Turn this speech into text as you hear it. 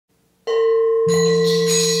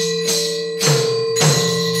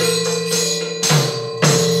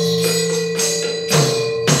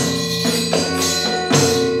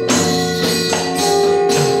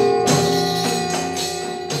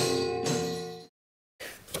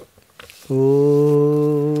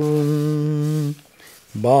Om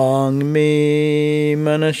Bang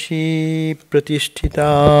Manasi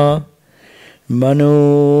Pratisthita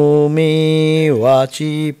Mano me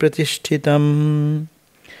Vachi Pratishtitam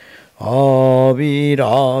Avir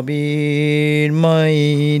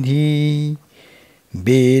Maidhi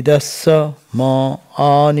Vedassa Ma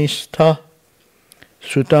Anistha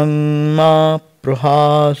Sutang Ma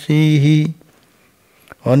Prahasihi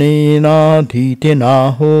Anena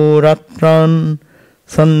Dhitena Horatran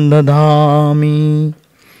Sandadhami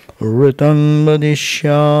Ritang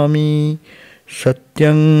Vadishyami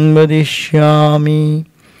Satyang Vadishyami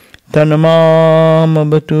Tanamam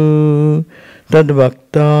Abatu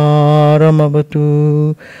Tadbhaktaram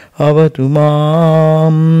Abatu Avatu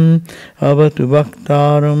Mam Avatu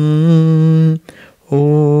Bhaktaram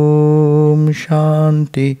Om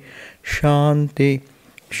Shanti Shanti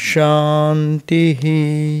Shanti.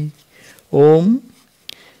 Om.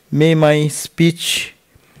 May my speech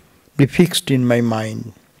be fixed in my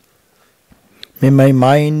mind. May my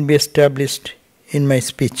mind be established in my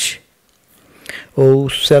speech. O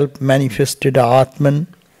self-manifested Atman,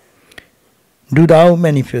 do thou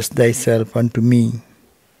manifest thyself unto me.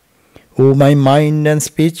 O my mind and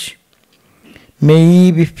speech, may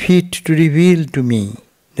ye be fit to reveal to me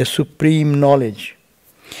the supreme knowledge.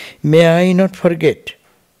 May I not forget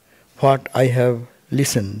what I have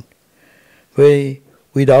listened.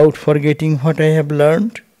 Without forgetting what I have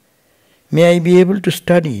learned, may I be able to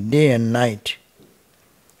study day and night.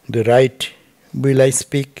 The right will I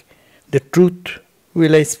speak, the truth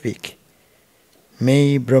will I speak.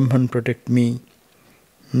 May Brahman protect me.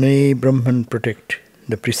 May Brahman protect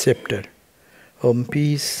the preceptor. Om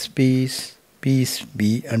peace, peace, peace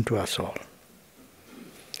be unto us all.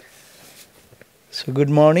 So good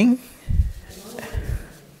morning.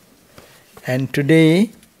 And today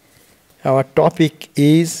our topic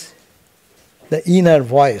is the inner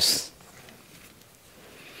voice.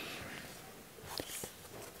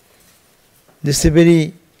 This is a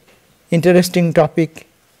very interesting topic.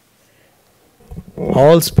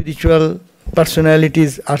 All spiritual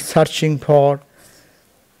personalities are searching for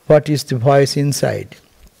what is the voice inside.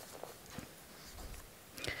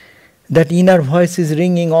 That inner voice is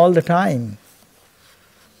ringing all the time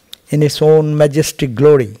in its own majestic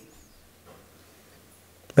glory.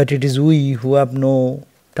 But it is we who have no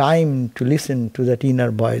time to listen to that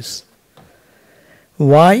inner voice.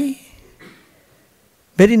 Why?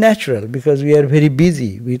 Very natural, because we are very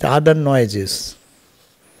busy with other noises,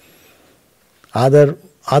 other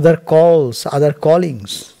calls, other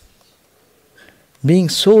callings. Being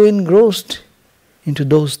so engrossed into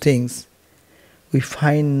those things, we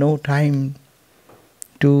find no time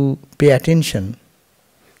to pay attention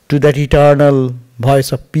to that eternal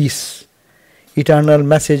voice of peace, eternal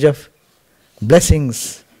message of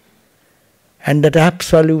blessings, and that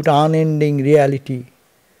absolute unending reality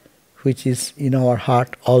which is in our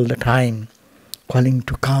heart all the time, calling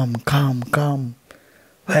to come, come, come.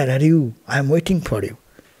 Where are you? I am waiting for you.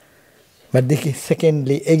 But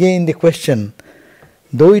secondly, again the question,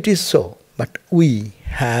 though it is so, but we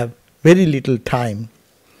have very little time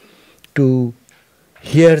to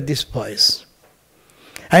hear this voice.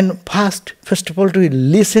 And first of all, to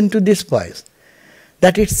listen to this voice.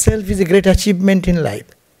 That itself is a great achievement in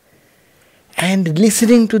life. And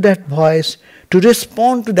listening to that voice, to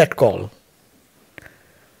respond to that call.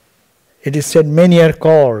 It is said, many are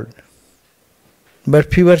called,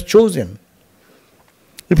 but few are chosen.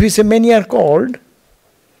 If we say many are called,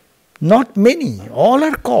 not many, all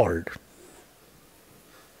are called.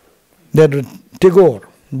 That Tagore,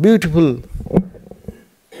 beautiful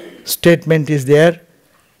statement is there,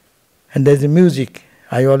 and there is a music.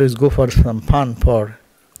 I always go for some fun, for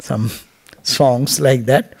some songs like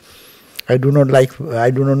that. I do not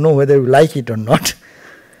know whether you like it or not.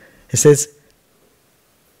 It says,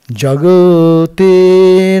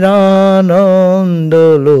 Jagote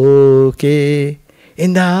Ananda Loke.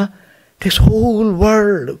 In this whole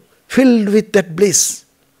world filled with that bliss.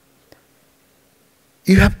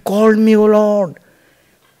 You have called me, O Lord.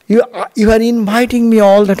 You are inviting me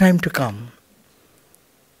all the time to come.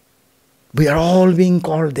 We are all being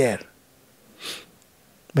called there.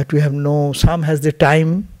 But we have some has the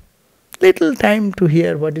time, little time to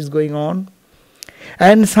hear what is going on.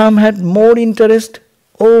 And some had more interest,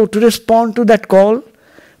 to respond to that call,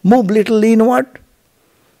 move little inward.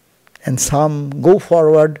 And some go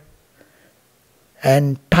forward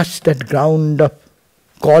and touch that ground of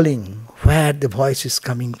calling, where the voice is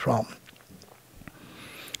coming from.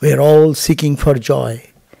 We are all seeking for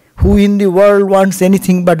joy. Who in the world wants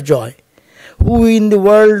anything but joy? Who in the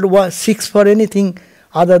world seeks for anything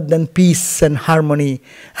other than peace and harmony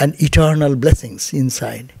and eternal blessings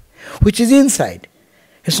inside, which is inside.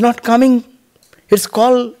 It's not coming, its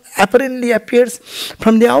call apparently appears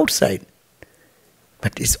from the outside.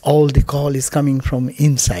 But it's all the call is coming from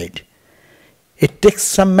inside. It takes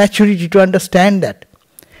some maturity to understand that.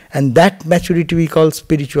 And that maturity we call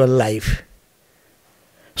spiritual life.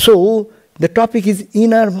 So, the topic is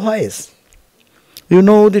inner voice. You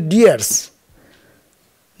know the deers,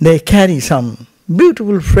 they carry some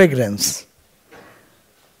beautiful fragrance.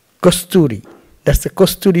 Kasturi, that's the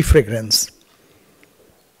kasturi fragrance.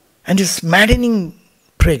 And it's maddening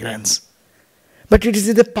fragrance. But it is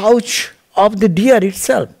in the pouch of the deer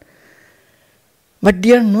itself. But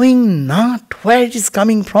deer knowing not where it is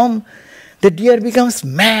coming from, the deer becomes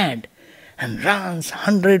mad and runs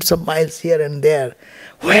hundreds of miles here and there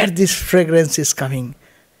where this fragrance is coming.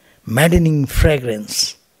 Maddening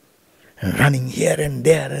fragrance. And running here and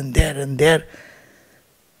there and there and there.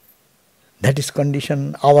 That is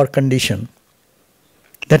condition, our condition.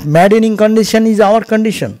 That maddening condition is our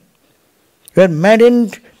condition. We are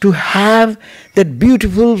maddened to have that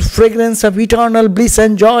beautiful fragrance of eternal bliss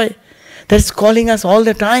and joy that is calling us all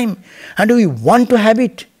the time. And we want to have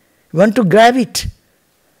it. We want to grab it.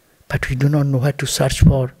 But we do not know where to search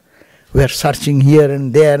for. We are searching here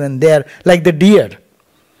and there like the deer.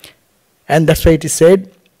 And that's why it is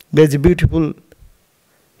said, there is a beautiful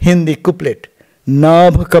Hindi couplet.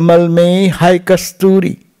 Nabh kamal mein hai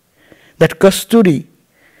kasturi. That kasturi,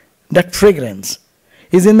 that fragrance,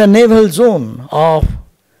 is in the navel zone of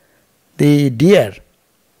the deer.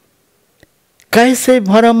 Kaise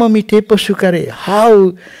bharama mite pasukare.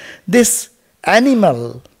 How this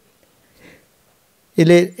animal, in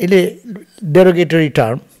a derogatory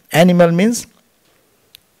term, animal means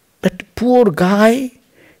that poor guy,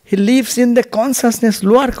 he lives in the consciousness,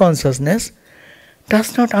 lower consciousness,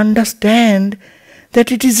 does not understand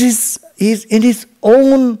that it is in his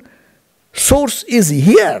own source is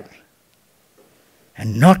here.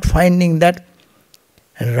 And not finding that,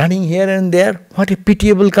 and running here and there, what a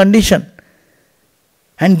pitiable condition.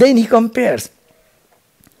 And then he compares.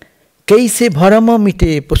 Kaise bharama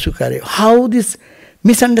mite pasukare. How this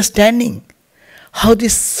misunderstanding, how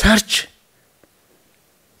this search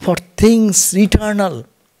for things eternal,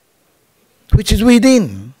 which is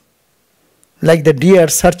within, like the deer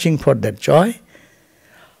searching for that joy,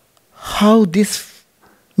 how this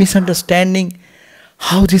misunderstanding,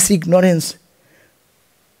 how this ignorance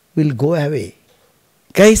will go away.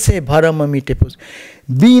 Kaise bharama mite pasukare.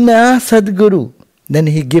 Bina sadguru. Then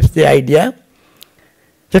he gives the idea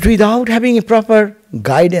that without having a proper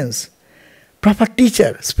guidance, proper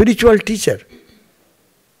teacher, spiritual teacher,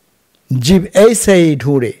 jiv aisa hi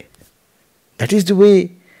dhoore. That is the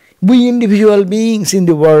way we individual beings in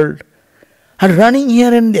the world are running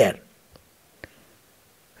here and there,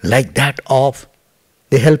 like that of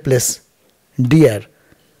the helpless deer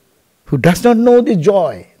who does not know the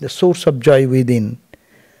joy, the source of joy within,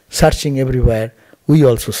 searching everywhere. We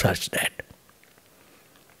also search that.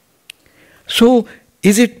 So,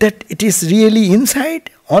 is it that it is really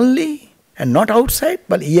inside only and not outside?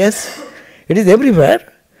 Well, yes, it is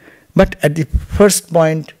everywhere. But at the first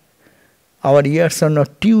point, our ears are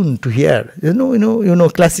not tuned to hear. You know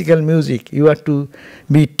classical music. You have to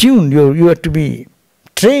be tuned. You have to be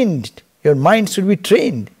trained. Your mind should be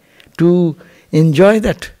trained to enjoy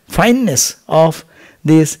that fineness of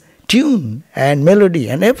this tune and melody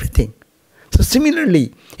and everything. So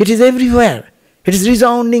similarly, it is everywhere. It is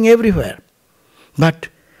resounding everywhere. But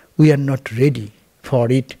we are not ready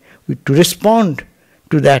for it to respond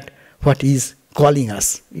to that what is calling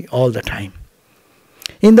us all the time.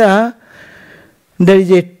 There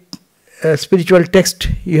is a spiritual text,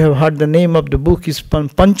 you have heard the name of the book is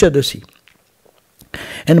Panchadasi.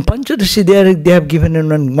 And Panchadasi, they have given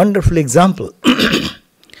a wonderful example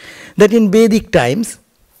that in Vedic times,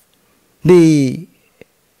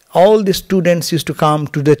 all the students used to come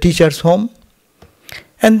to the teacher's home.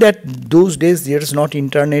 And that those days there is not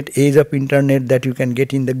internet, age of internet that you can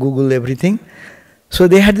get in the Google everything. So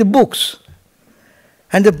they had the books.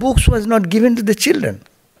 And the books was not given to the children.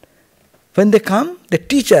 When they come, the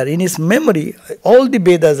teacher in his memory, all the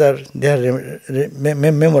Vedas are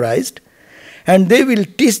memorized. And they will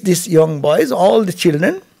teach these young boys, all the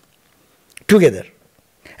children, together.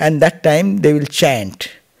 And that time they will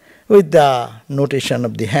chant with the notation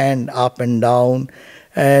of the hand up and down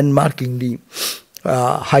and marking the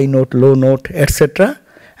high note, low note, etc.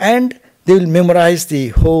 And they will memorize the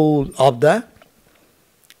whole of the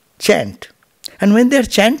chant. And when they are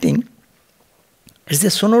chanting, it's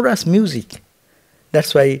a sonorous music.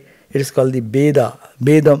 That's why it is called the Veda.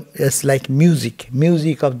 Veda is like music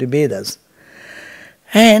of the Vedas.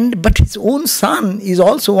 But his own son is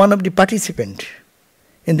also one of the participants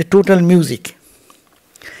in the total music.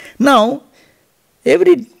 Now,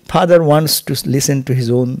 every father wants to listen to his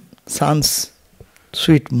own son's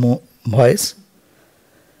sweet voice.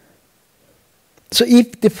 So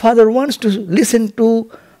if the father wants to listen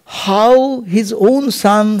to how his own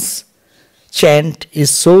son's chant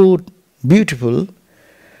is so beautiful,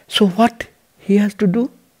 so what he has to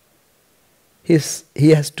do? He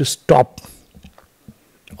has to stop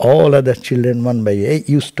all other children one by one. Hey,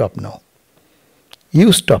 you stop now.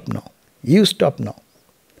 You stop now. You stop now.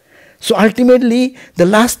 So ultimately, the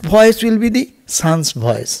last voice will be the son's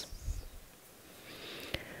voice.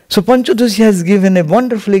 So Panchadashi has given a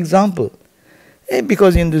wonderful example.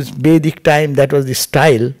 Because in this Vedic time, that was the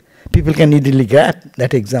style, people can easily grab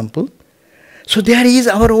that example. So there is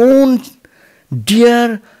our own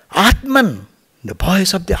dear Atman, the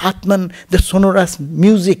voice of the Atman, the sonorous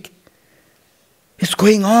music is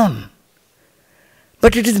going on.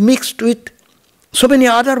 But it is mixed with so many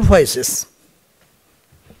other voices.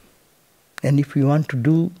 And if we want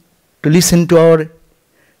to listen to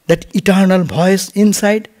that eternal voice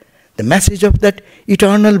inside, the message of that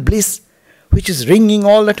eternal bliss, which is ringing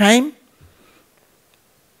all the time,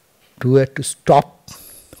 we have to stop.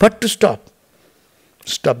 What to stop?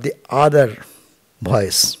 Stop the other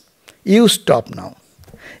voice. You stop now.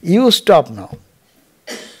 You stop now.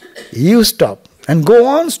 You stop. And go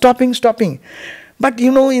on stopping. But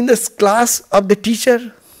in this class of the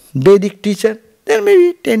teacher, Vedic teacher, there may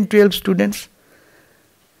be 10, 12 students.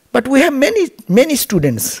 But we have many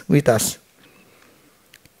students with us.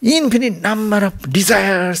 Infinite number of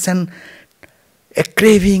desires and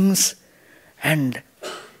cravings and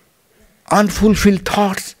unfulfilled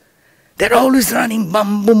thoughts. They're always running,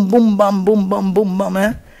 bum, boom, boom, bum, boom, bum, boom,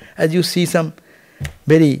 bum. As you see some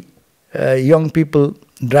very young people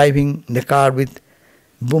driving the car with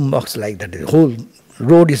boombox like that. The whole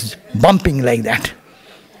road is bumping like that.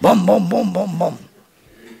 Bum, bum, bum, bum, bum.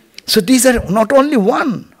 So these are not only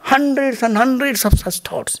one, hundreds and hundreds of such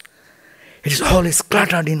thoughts. It is always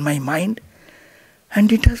cluttered in my mind,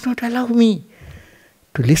 and it does not allow me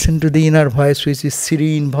to listen to the inner voice, which is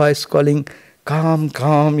serene voice calling, "Come,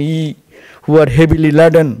 come, ye who are heavily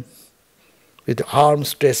laden." With arms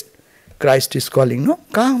stretched, Christ is calling, "No,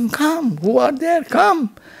 come, come, who are there?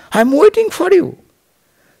 Come, I am waiting for you."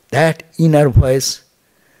 That inner voice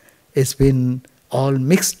has been all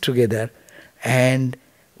mixed together, and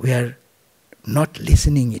we are not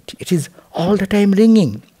listening it. It is all the time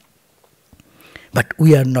ringing. But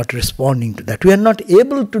we are not responding to that. We are not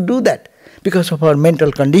able to do that because of our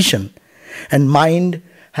mental condition. And mind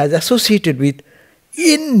has associated with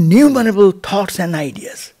innumerable thoughts and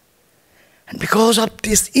ideas. And because of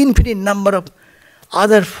this infinite number of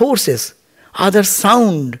other forces, other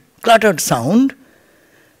sound, cluttered sound,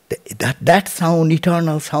 that sound,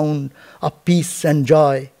 eternal sound of peace and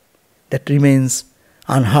joy, that remains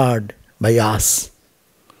unheard by us.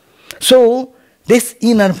 So, this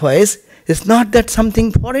inner voice is not that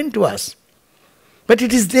something foreign to us, but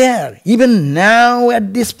it is there, even now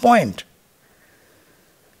at this point.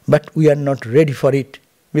 But we are not ready for it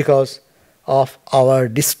because of our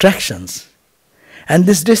distractions. And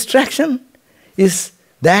this distraction is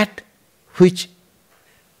that which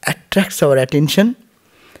attracts our attention,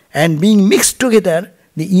 and being mixed together,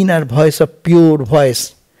 the inner voice of pure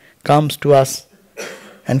voice comes to us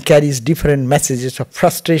and carries different messages of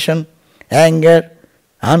frustration, anger,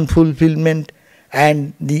 unfulfillment,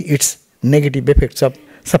 and its negative effects of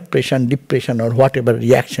suppression, depression, or whatever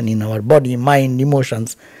reaction in our body, mind,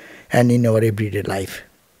 emotions, and in our everyday life.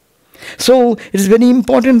 So it is a very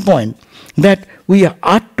important point that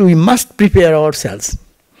we must prepare ourselves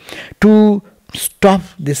to stop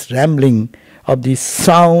this rambling of this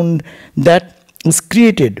sound that is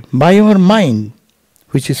created by our mind,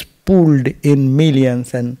 which is pulled in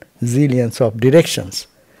millions and zillions of directions.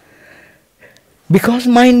 Because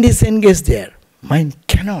mind is engaged there, mind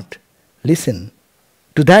cannot listen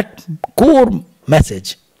to that core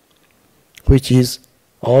message, which is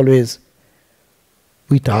always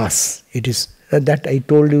with us. It is that I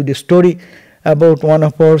told you the story about one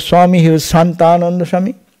of our Swami. He was Santa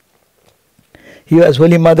Swami. He was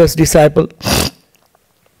Holy Mother's disciple,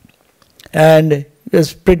 and he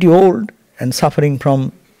was pretty old and suffering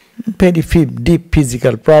from very deep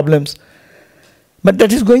physical problems. But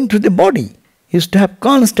that is going to the body. He used to have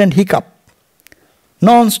constant hiccup,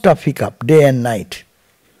 non-stop hiccup, day and night.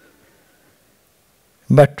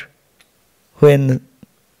 But when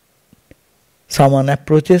someone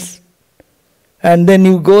approaches, and then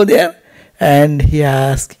you go there, and he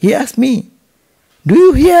asked me, "Do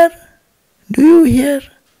you hear? Do you hear?"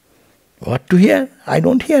 What to hear? I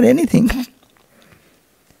don't hear anything.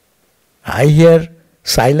 I hear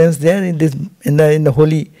silence there in the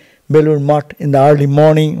holy Belur Math in the early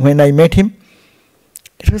morning when I met him.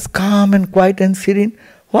 It was calm and quiet and serene.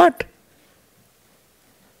 What?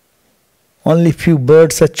 Only few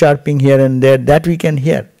birds are chirping here and there, that we can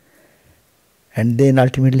hear. And then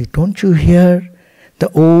ultimately, don't you hear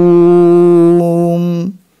the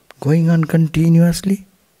Om going on continuously?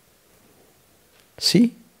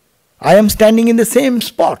 See? I am standing in the same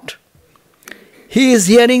spot. He is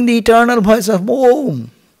hearing the eternal voice of Om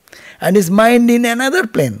and his mind in another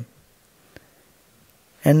plane.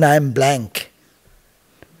 And I am blank.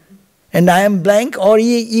 And I am blank, or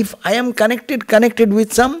if I am connected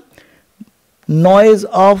with some noise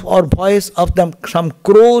of or voice of some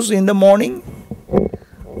crows in the morning,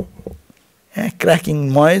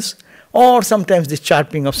 cracking noise, or sometimes the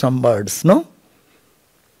chirping of some birds, no?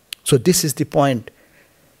 So this is the point.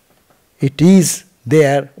 It is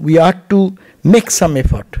there. We ought to make some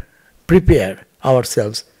effort, prepare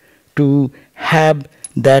ourselves to have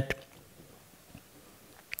that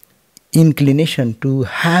inclination, to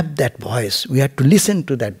have that voice. We have to listen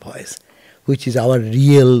to that voice, which is our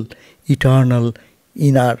real, eternal,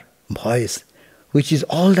 inner voice, which is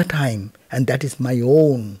all the time, and that is my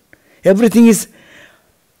own. Everything is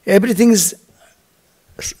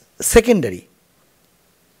secondary.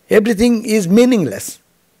 Everything is meaningless,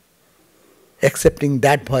 excepting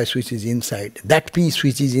that voice which is inside, that peace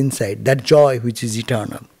which is inside, that joy which is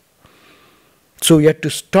eternal. So we have to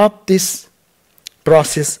stop this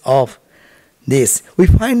process of this. We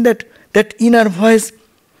find that inner voice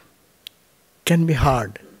can be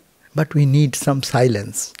hard, but we need some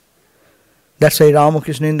silence. That's why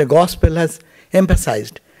Ramakrishna in the Gospel has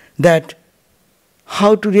emphasized that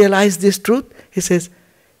how to realize this truth. He says,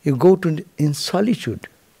 you go in solitude.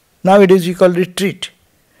 Nowadays we call retreat.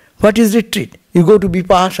 What is retreat? You go to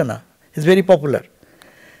Vipassana. It's very popular.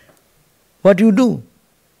 What do?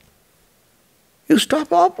 You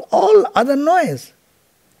stop all other noise.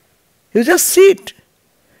 You just sit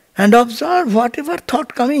and observe whatever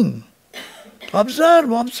thought coming. Observe.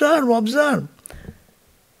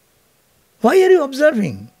 Why are you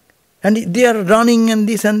observing? And they are running and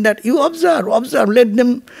this and that. You observe. Let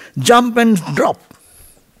them jump and drop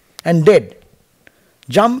and dead.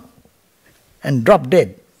 Jump and drop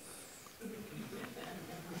dead.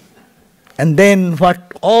 And then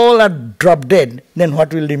what all are drop dead, then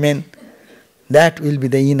what will remain? That will be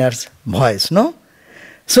the inner voice, no?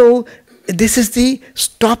 So this is the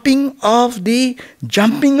stopping of the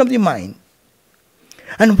jumping of the mind.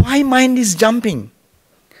 And why mind is jumping?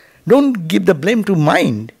 Don't give the blame to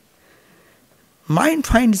mind. Mind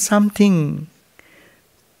finds something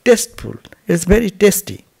tasteful. It's very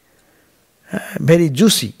tasty, very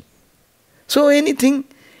juicy. So anything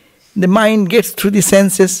the mind gets through the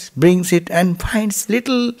senses, brings it and finds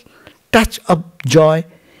little touch of joy.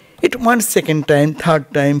 It wants second time,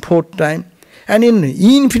 third time, fourth time. And in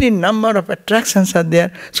infinite number of attractions are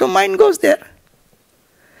there. So mind goes there.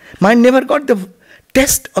 Mind never got the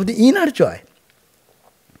taste of the inner joy.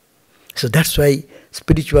 So that's why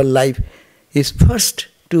spiritual life is first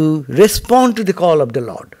to respond to the call of the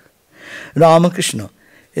Lord. Ramakrishna,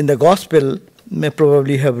 in the Gospel, may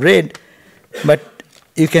probably have read, but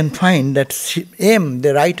you can find that M,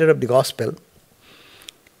 the writer of the Gospel,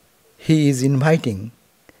 he is inviting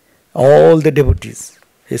all the devotees.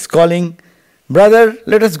 He is calling, brother,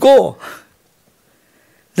 let us go.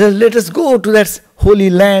 Let us go to that holy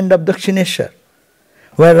land of Dakshineshwar,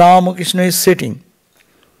 where Ramakrishna is sitting.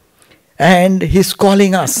 And he is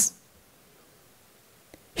calling us.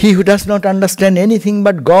 He who does not understand anything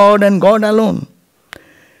but God and God alone,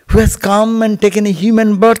 who has come and taken a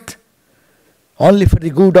human birth only for the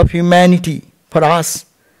good of humanity, for us.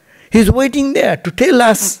 He is waiting there to tell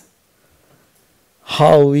us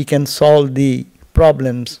how we can solve the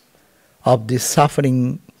problems of the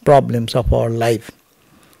suffering problems of our life.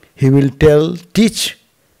 He will teach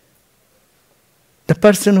the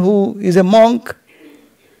person who is a monk,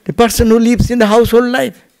 the person who lives in the household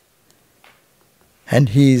life. And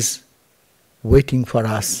he is waiting for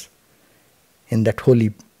us in that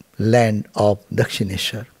holy land of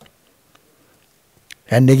Dakshineshwar.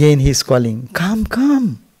 And again he is calling, come,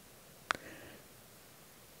 come.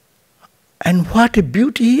 And what a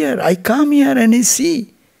beauty here. I come here and I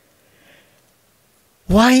see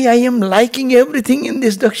why I am liking everything in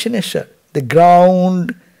this Dakshineshwar. The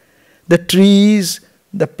ground, the trees,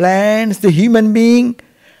 the plants, the human being.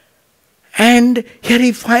 And here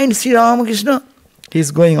he finds Sri Ramakrishna. He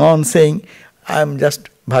is going on saying, I am just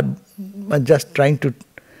trying to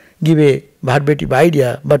give a verbatim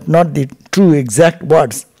idea, but not the true exact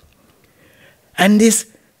words. And this,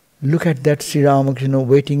 look at that Sri Ramakrishna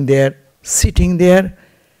waiting there, sitting there,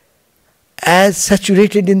 as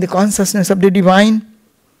saturated in the consciousness of the divine.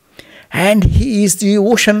 And he is the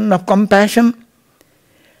ocean of compassion.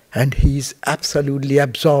 And he is absolutely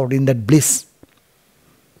absorbed in that bliss.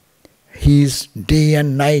 He is day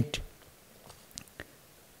and night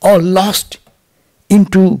all lost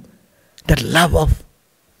into that love of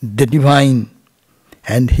the divine.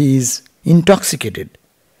 And he is intoxicated.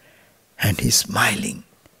 And he is smiling.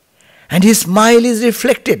 And his smile is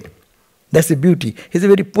reflected. That's the beauty. It's a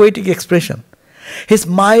very poetic expression. His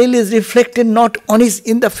smile is reflected not on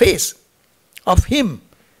in the face of him,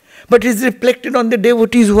 but is reflected on the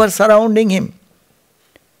devotees who are surrounding him.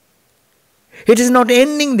 It is not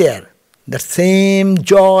ending there. The same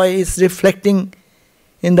joy is reflecting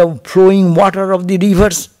in the flowing water of the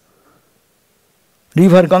rivers,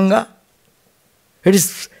 River Ganga. It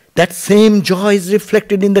is that same joy is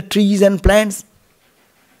reflected in the trees and plants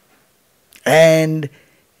and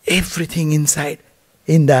everything inside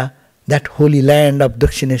in that holy land of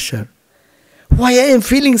Dakshineshwar. Why I am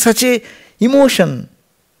feeling such a emotion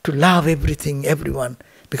to love everything, everyone?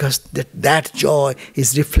 Because that joy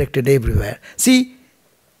is reflected everywhere. See,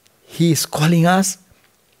 he is calling us,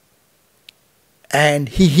 and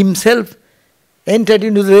he himself entered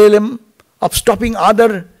into the realm of stopping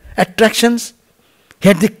other attractions. He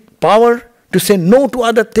had the power to say no to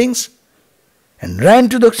other things and ran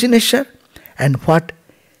to Dakshineshwar. And what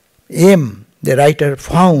the writer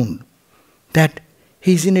found, that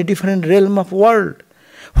he is in a different realm of world,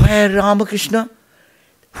 where Ramakrishna,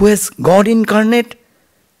 who is God incarnate,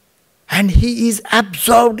 and he is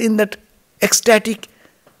absorbed in that ecstatic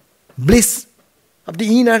bliss of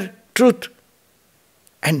the inner truth,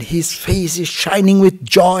 and his face is shining with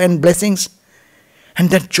joy and blessings, and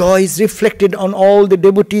that joy is reflected on all the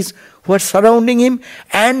devotees who are surrounding him.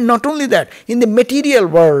 And not only that, in the material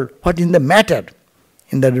world, what in the matter,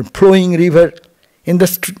 in the flowing river, in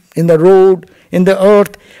the road, in the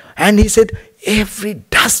earth. And he said, every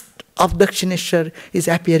dust of Dakshineshwar is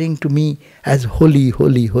appearing to me as holy,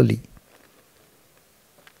 holy, holy.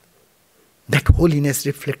 That holiness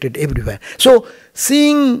reflected everywhere. So,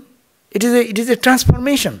 seeing, it is a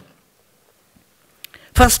transformation.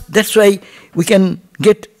 First, that's why we can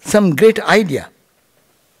get some great idea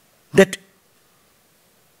that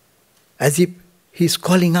as if he is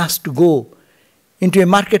calling us to go into a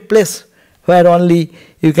marketplace where only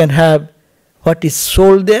you can have what is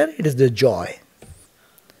sold there, it is the joy.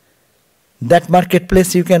 That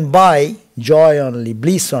marketplace you can buy joy only,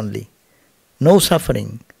 bliss only, no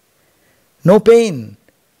suffering, no pain,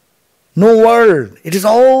 no world. It is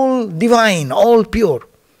all divine, all pure.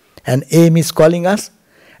 And aim is calling us.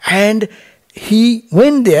 And he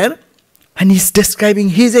went there and he's describing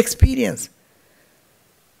his experience.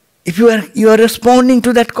 If you are responding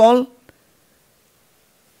to that call,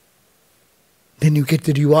 then you get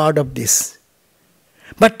the reward of this.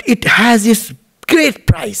 But it has its great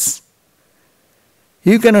price.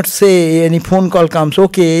 You cannot say any phone call comes,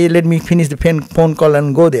 okay, let me finish the phone call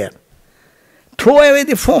and go there. Throw away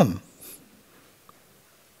the phone.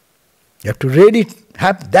 You have to really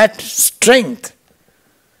have that strength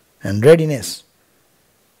and readiness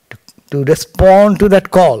to respond to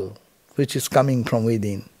that call which is coming from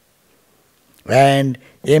within. And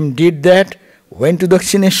M did that, went to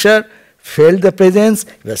Dakshineshwar, felt the presence,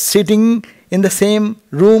 he was sitting in the same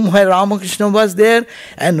room where Ramakrishna was there,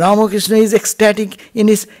 and Ramakrishna is ecstatic in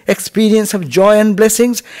his experience of joy and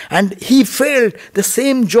blessings, and he felt the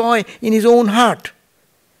same joy in his own heart.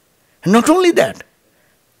 And not only that,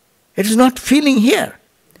 it is not feeling here.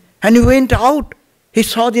 And he went out, he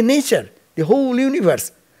saw the nature, the whole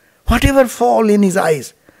universe, whatever fall in his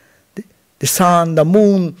eyes, the sun, the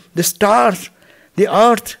moon, the stars, the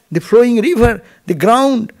earth, the flowing river, the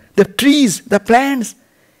ground, the trees, the plants,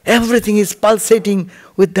 everything is pulsating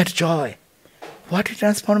with that joy. What a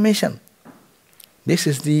transformation. This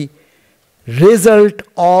is the result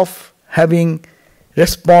of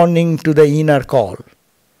responding to the inner call,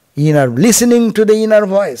 listening to the inner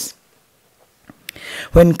voice.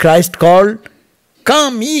 When Christ called,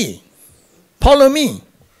 "Come ye, follow me."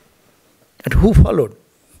 And who followed?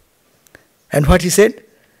 And what he said?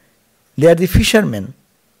 They are the fishermen.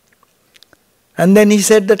 And then he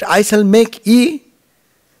said that I shall make ye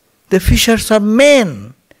the fishers of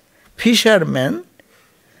men. Fishermen,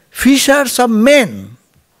 fishers of men.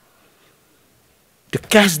 To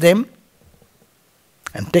catch them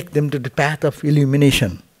and take them to the path of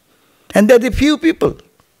illumination. And there are the few people.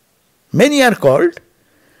 Many are called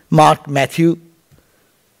Mark, Matthew,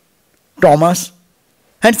 Thomas,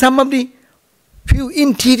 and some of the few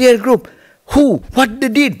interior group. What they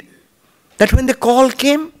did? that when the call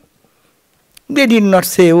came, they did not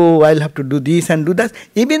say, oh, I'll have to do this and do that.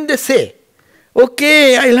 Even they say,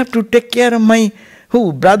 okay, I'll have to take care of my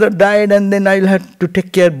brother died and then I'll have to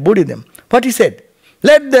take care, bury them. What he said?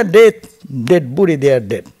 Let the dead bury their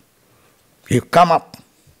dead. You come up.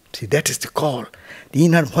 See, that is the call. The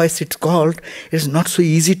inner voice it's called. It's not so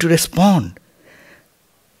easy to respond.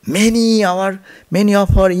 Many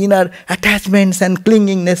of our inner attachments and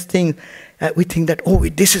clingingness things, we think that, oh,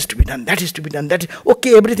 this is to be done, that is to be done,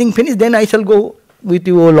 okay, everything finished, then I shall go with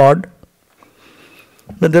you, O Lord.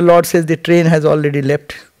 But the Lord says the train has already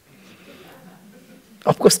left.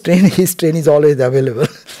 Of course, his train is always available.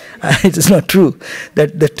 It is not true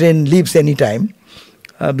that the train leaves any time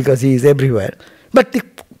because he is everywhere. But the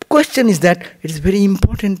question is that it is very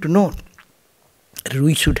important to note that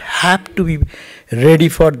we should have to be ready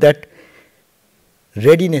for that.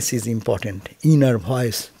 Readiness is important. Inner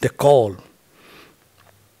voice, the call.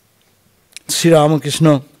 Sri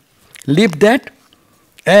Ramakrishna lived that,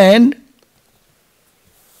 and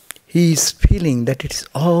he is feeling that it is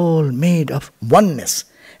all made of oneness.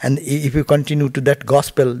 And if you continue to that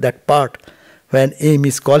gospel, that part, when aim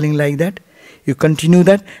is calling like that, you continue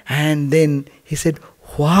that, and then he said,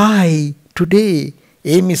 why today,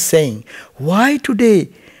 aim is saying, why today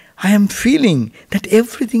I am feeling that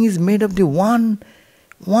everything is made of the one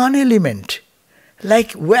element,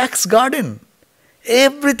 like wax garden.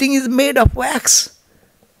 Everything is made of wax.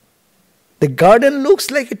 The garden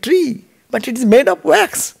looks like a tree, but it is made of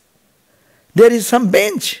wax. There is some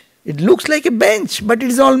bench. It looks like a bench, but it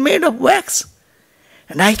is all made of wax.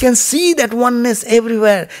 And I can see that oneness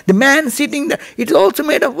everywhere. The man sitting there, it is also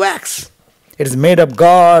made of wax. It is made of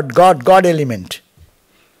God element.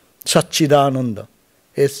 Satchidananda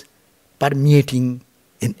is permeating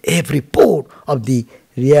in every pore of the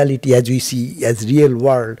reality as we see, as real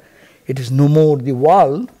world. It is no more the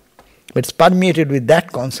world, but it's permeated with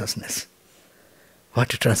that consciousness.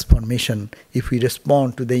 What a transformation if we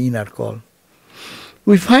respond to the inner call.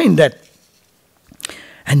 We find that,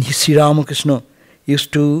 and Sri Ramakrishna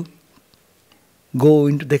used to go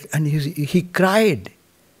into the, and he cried.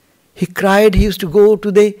 He cried, he used to go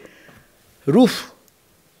to the roof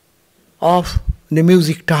of the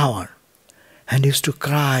music tower, and he used to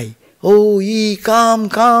cry, oh, ye, come,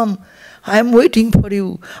 I am waiting for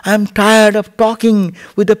you. I am tired of talking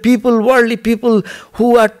with the people, worldly people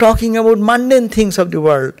who are talking about mundane things of the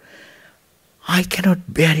world. I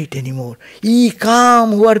cannot bear it anymore. Ye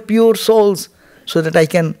come who are pure souls, so that I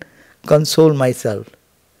can console myself.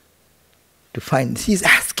 To find, he is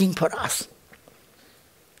asking for us.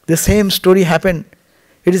 The same story happened.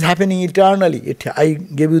 It is happening eternally. I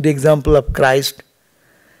gave you the example of Christ.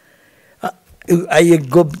 I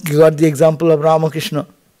got the example of Ramakrishna.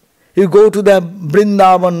 You go to the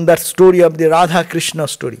Vrindavan, that story of the Radha Krishna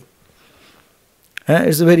story.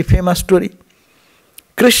 It's a very famous story.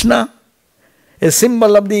 Krishna, a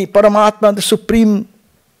symbol of the Paramatma, the Supreme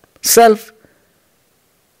Self,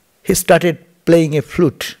 he started playing a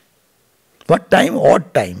flute. What time?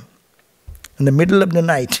 Odd time. In the middle of the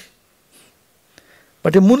night.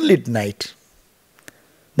 But a moonlit night.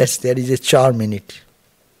 There is a charm in it.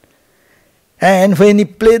 And when he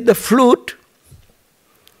played the flute,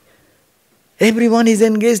 everyone is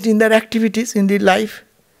engaged in their activities in their life.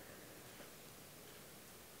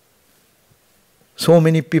 So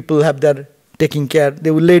many people have their taking care.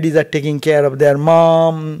 The ladies are taking care of their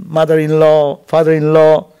mom, mother-in-law,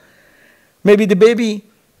 father-in-law, maybe the baby,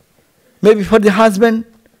 maybe for the husband,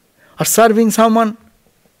 or serving someone.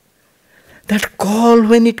 That call,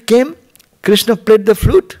 when it came, Krishna played the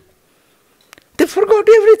flute. They forgot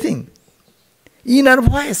everything. Inner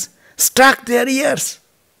voice struck their ears.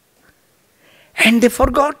 And they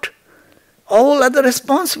forgot all other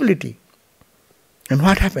responsibility. And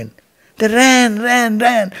what happened? They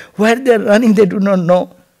ran. Where they are running, they do not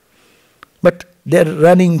know. But they are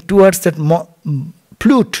running towards that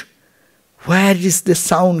flute. Where is the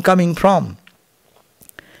sound coming from?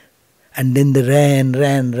 And then they ran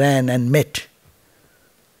and met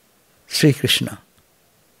Sri Krishna.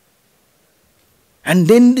 And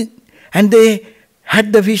they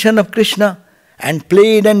had the vision of Krishna and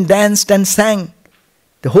played and danced and sang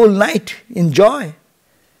the whole night in joy.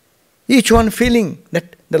 Each one feeling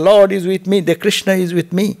that the Lord is with me, the Krishna is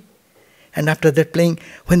with me. And after that playing,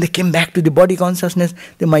 when they came back to the body consciousness,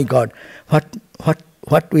 my God,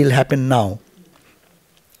 what will happen now?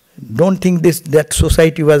 Don't think that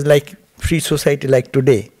society was like free society like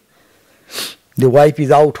today. The wife is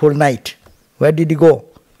out whole night. Where did he go?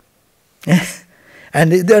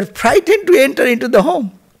 And they are frightened to enter into the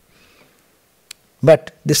home.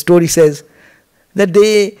 But the story says that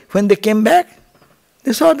when they came back,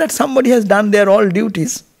 They saw that somebody has done their all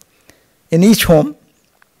duties in each home,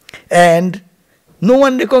 and no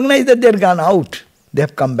one recognized that they had gone out. They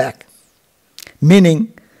have come back.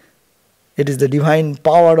 Meaning, it is the divine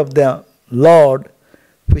power of the Lord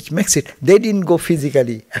which makes it. They didn't go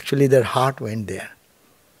physically. Actually, their heart went there.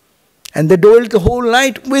 And they dwelt the whole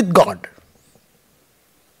night with God.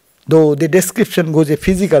 Though the description goes a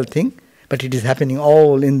physical thing, but it is happening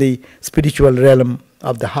all in the spiritual realm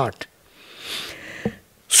of the heart.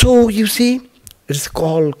 So you see, it is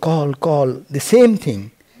call, the same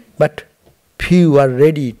thing, but few are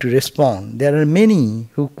ready to respond. There are many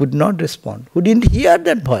who could not respond, who didn't hear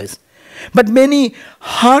that voice. But many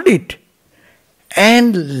heard it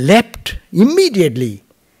and leapt immediately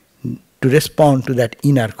to respond to that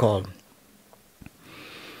inner call.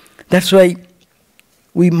 That's why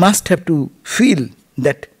we must have to feel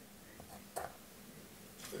that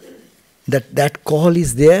call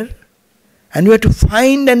is there, and we have to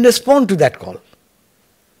find and respond to that call.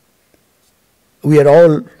 We are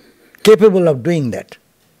all capable of doing that.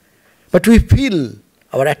 But we feel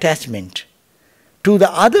our attachment to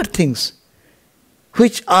the other things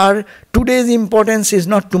which are today's importance is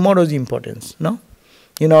not tomorrow's importance. No?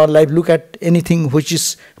 In our life, look at anything which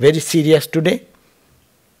is very serious today.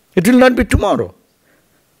 It will not be tomorrow.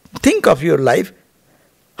 Think of your life.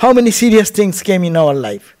 How many serious things came in our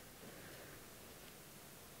life?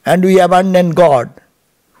 And we abandoned God.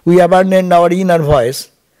 We abandoned our inner voice.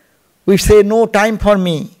 We say, no time for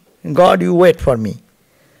me. God, you wait for me.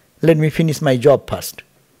 Let me finish my job first.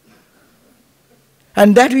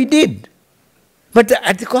 And that we did. But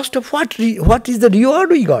at the cost of what? What is the reward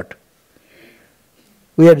we got?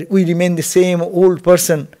 We remain the same old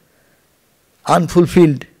person,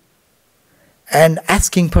 unfulfilled, and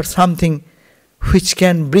asking for something which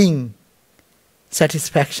can bring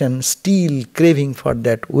satisfaction, still craving for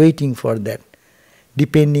that, waiting for that,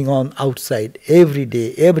 depending on outside, every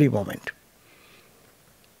day, every moment.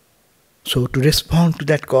 So to respond to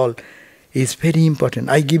that call is very important.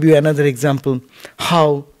 I give you another example,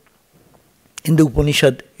 how in the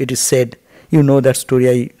Upanishad it is said, you know that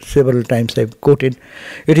story, several times I've quoted.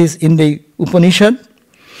 It is in the Upanishad.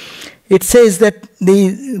 It says that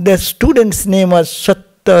the student's name was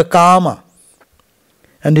Satyakama,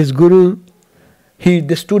 and his guru,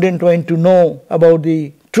 the student went to know about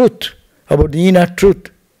the truth, about the inner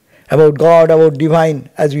truth, about God, about divine,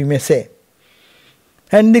 as we may say.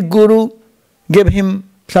 And the guru gave him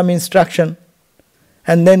some instruction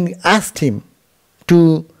and then asked him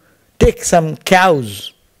to take some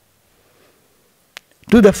cows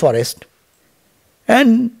to the forest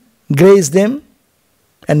and graze them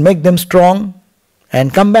and make them strong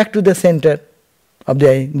and come back to the center of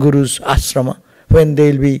the guru's ashrama when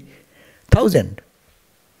they will be 1,000.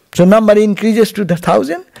 So number increases to the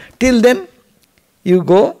 1,000. Till then you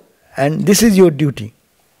go and this is your duty.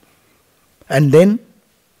 And then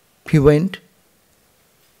he went,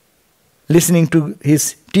 listening to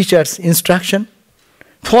his teacher's instruction,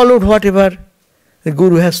 followed whatever the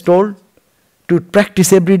guru has told, to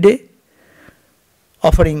practice every day,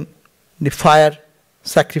 offering the fire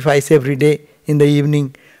sacrifice every day in the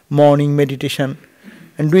evening, morning meditation,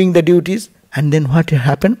 and doing the duties. And then what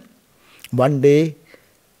happened? One day,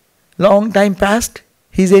 long time passed,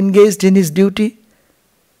 he is engaged in his duty,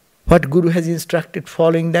 what Guru has instructed,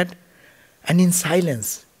 following that, and in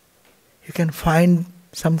silence, you can find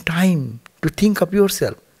some time to think of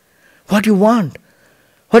yourself. What you want?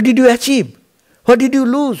 What did you achieve? What did you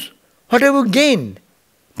lose? What have you gained?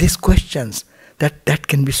 These questions that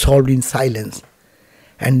can be solved in silence.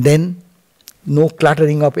 And then no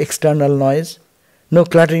cluttering of external noise, no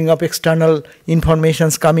cluttering of external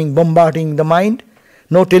informations coming, bombarding the mind,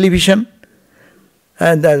 no television.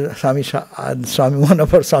 And Swami, one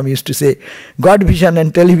of our Swami used to say, God vision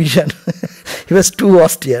and television. He was too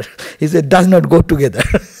austere. He said, does not go together.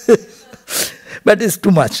 But it's too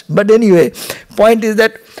much. But anyway, point is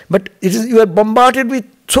that, you are bombarded with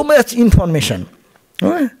so much information.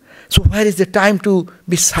 So where is the time to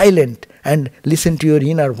be silent and listen to your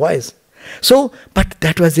inner voice? So, but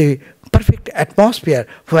that was a perfect atmosphere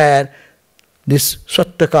where this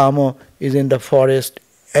Satyakama is in the forest,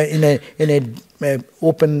 in a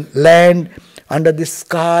open land, under the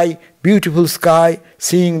sky, beautiful sky,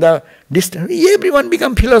 seeing the distance. Everyone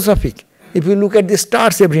become philosophic. If you look at the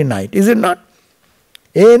stars every night, is it not?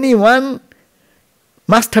 Anyone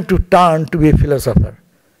must have to turn to be a philosopher.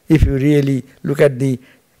 If you really look at the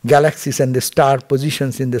galaxies and the star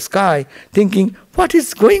positions in the sky, thinking, what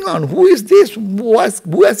is going on? Who is this? Who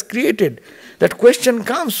has created? That question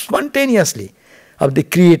comes spontaneously of the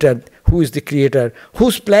creator. Who is the creator?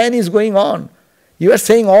 Whose plan is going on? You are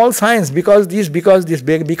saying all science because this, because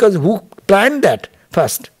who planned that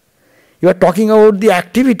first? You are talking about the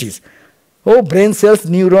activities. Oh, brain cells,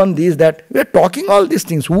 neuron, this, that. We are talking all these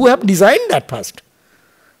things. Who have designed that first?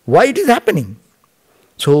 Why it is happening?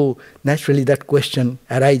 So naturally that question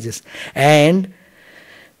arises. And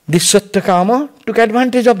this Satyakama took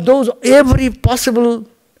advantage of those, every possible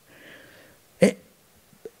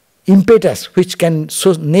impetus which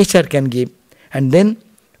nature can give. And then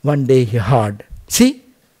one day he heard. See,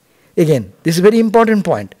 again, this is a very important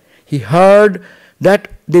point. He heard that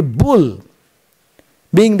the bull,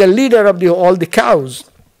 being the leader of all the cows,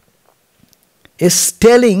 is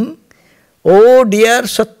telling, "Oh dear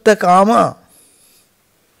Satyakama,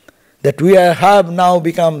 that we have now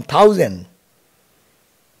become 1,000.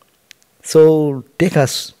 So take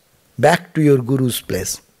us back to your Guru's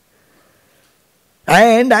place.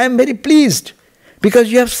 And I am very pleased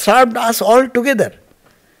because you have served us all together.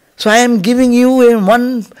 So I am giving you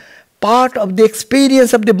one part of the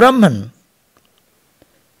experience of the Brahman."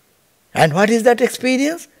 And what is that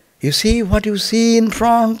experience? You see what you see in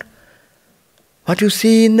front, what you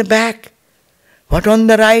see in the back, what on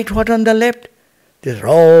the right, what on the left. This is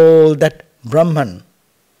all that Brahman.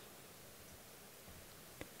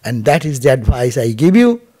 And that is the advice I give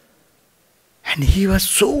you. And he was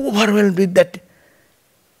so overwhelmed with that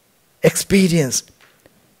experience.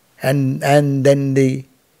 And then the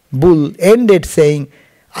bull ended saying,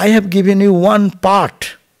 "I have given you one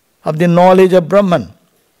part of the knowledge of Brahman.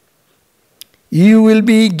 You will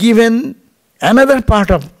be given another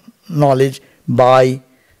part of knowledge by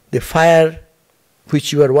the fire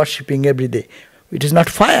which you are worshipping every day." It is not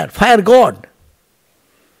fire, fire God.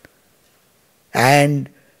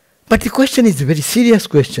 But the question is a very serious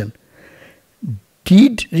question.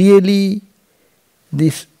 Did really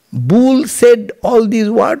this bull said all these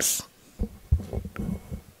words?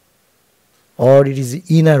 Or it is the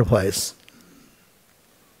inner voice?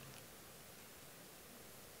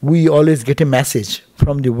 We always get a message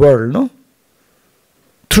from the world, no?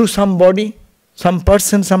 Through somebody, some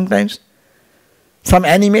person sometimes, some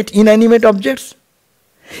inanimate objects.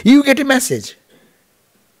 You get a message.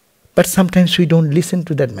 But sometimes we don't listen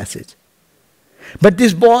to that message. But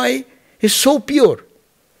this boy is so pure.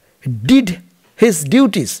 He did his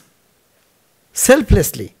duties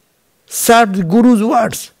selflessly, served the Guru's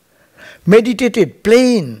words, meditated,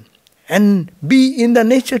 plain, and be in the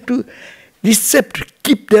nature to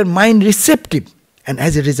keep their mind receptive. And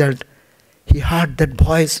as a result, he heard that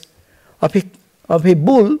voice of a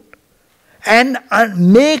bull and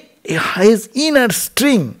make his inner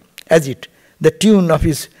string, the tune of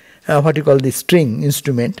his, the string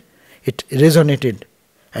instrument, it resonated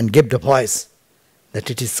and gave the voice that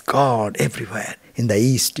it is God everywhere, in the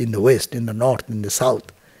east, in the west, in the north, in the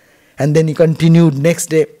south. And then he continued next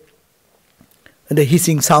day, the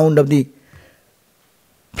hissing sound of the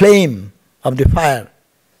flame of the fire.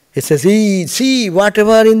 It says, see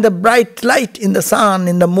whatever in the bright light, in the sun,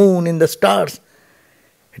 in the moon, in the stars.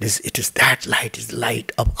 It is that light, is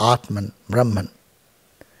light of Atman, Brahman.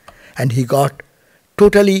 And he got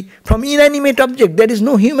totally from inanimate object, there is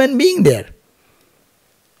no human being there.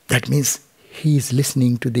 That means he is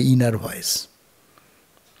listening to the inner voice.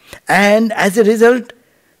 And as a result,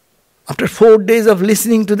 after 4 days of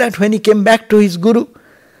listening to that, when he came back to his Guru,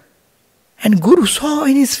 and Guru saw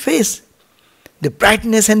in his face the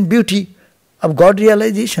brightness and beauty of God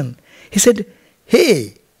realization. He said,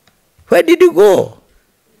 "Hey, where did you go?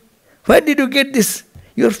 Where did you get this?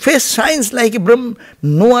 Your face shines like a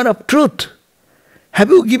knower of truth. Have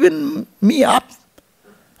you given me up?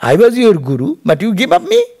 I was your Guru, but you give up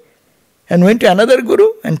me and went to another Guru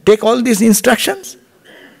and take all these instructions?"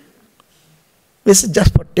 This is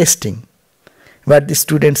just for testing. But the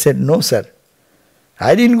student said, "No, sir.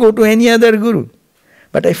 I didn't go to any other Guru,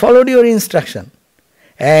 but I followed your instruction.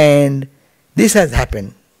 And this has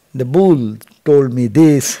happened. The bull told me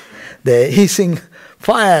this, the hissing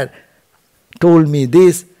fire told me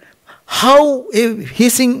this." How a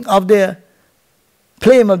hissing of the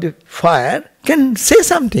flame of the fire can say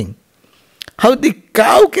something? How the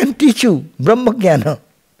cow can teach you Brahma-jnana?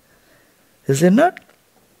 Is it not?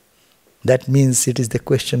 That means it is the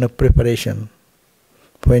question of preparation.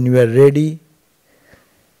 When you are ready,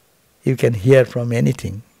 you can hear from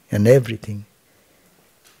anything and everything.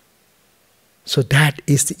 So that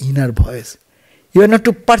is the inner voice. You are not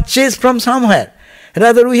to purchase from somewhere.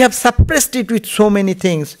 Rather, we have suppressed it with so many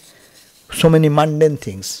things, so many mundane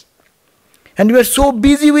things. And we are so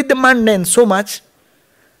busy with the mundane so much,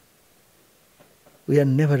 we are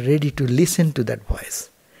never ready to listen to that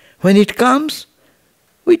voice. When it comes,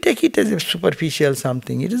 we take it as a superficial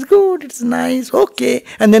something. It is good, it is nice, okay.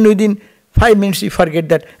 And then within 5 minutes you forget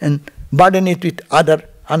that and burden it with other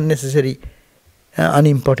unnecessary,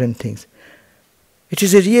 unimportant things. It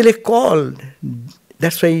is a really call.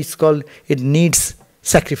 That's why it's called, it needs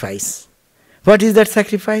sacrifice. What is that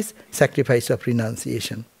sacrifice? Sacrifice of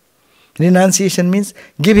renunciation. Renunciation means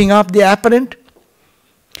giving up the apparent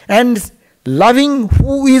and loving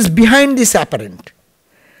who is behind this apparent.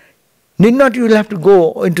 Need not you will have to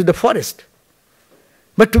go into the forest.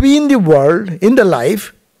 But to be in the world, in the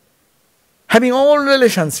life, having all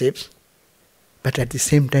relationships, but at the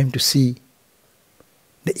same time to see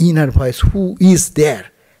the inner voice, who is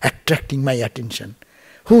there attracting my attention,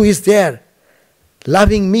 who is there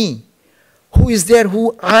loving me, who is there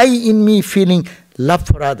who I in me feeling love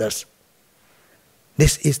for others.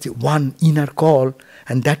 This is the one inner call,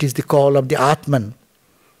 and that is the call of the Atman,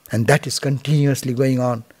 and that is continuously going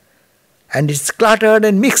on. And it's cluttered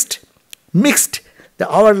and mixed.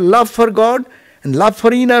 Our love for God and love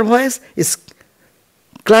for inner voice is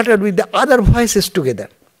cluttered with the other voices together.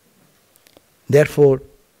 Therefore,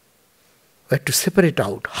 we have to separate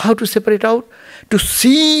out. How to separate out? To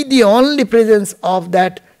see the only presence of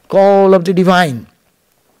that call of the divine.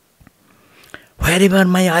 Wherever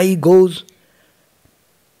my eye goes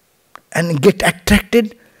and get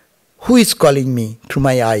attracted, who is calling me through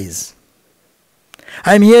my eyes?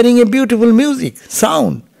 I am hearing a beautiful music,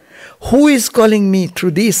 sound. Who is calling me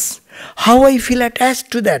through this? How I feel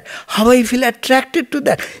attached to that? How I feel attracted to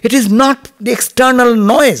that? It is not the external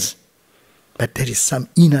noise, but there is some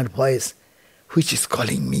inner voice which is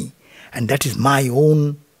calling me, and that is my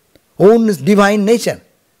own divine nature,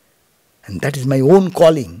 and that is my own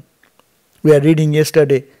calling. We are reading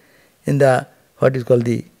yesterday in the, what is called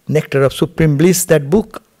the Nectar of Supreme Bliss, that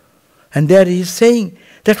book, and there he is saying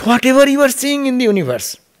that whatever you are seeing in the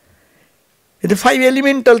universe, the 5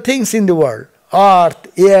 elemental things in the world,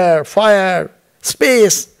 earth, air, fire,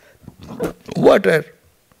 space, water,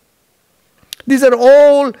 these are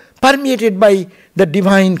all permeated by the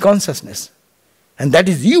divine consciousness. And that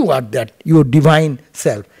is you are that, your divine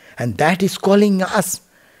self. And that is calling us.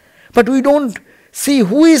 But we don't see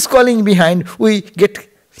who is calling behind. We get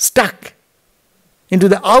stuck into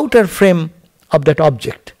the outer frame of that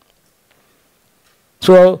object.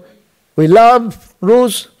 So we love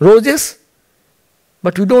roses,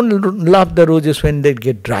 but we don't love the roses when they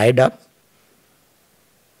get dried up.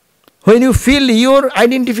 When you feel your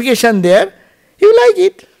identification there, you like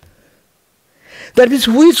it. That means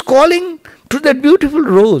who is calling to that beautiful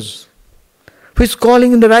rose? Who is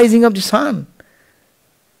calling in the rising of the sun,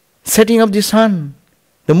 setting of the sun,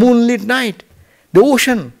 the moonlit night, the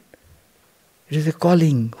ocean? It is a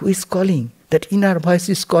calling. Who is calling? That inner voice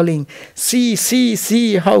is calling.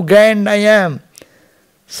 See how grand I am.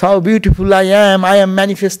 How beautiful I am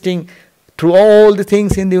manifesting through all the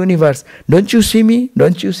things in the universe. Don't you see me?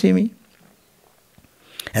 Don't you see me?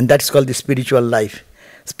 And that's called the spiritual life.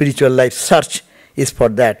 Spiritual life search is for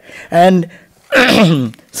that. And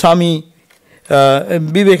Swami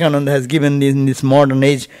Vivekananda has given in this modern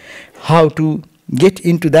age how to get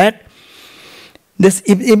into that. This,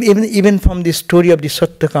 even from the story of the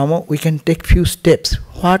Satyakama, we can take few steps.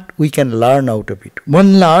 What we can learn out of it.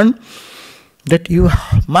 One, learn that you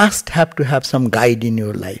must have to have some guide in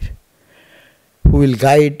your life who will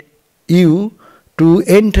guide you to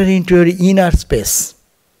enter into your inner space.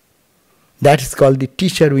 That is called the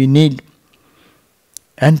teacher we need,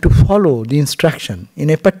 and to follow the instruction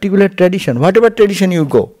in a particular tradition. Whatever tradition you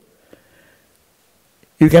go,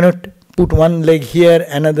 you cannot put one leg here,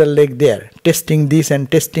 another leg there, testing this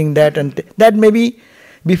and testing that, and that maybe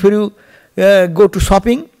before you go to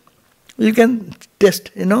shopping, you can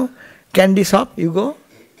test, candy shop you go,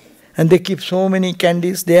 and they keep so many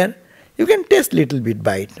candies there. You can test little bit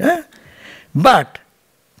by it. But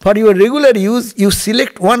for your regular use, you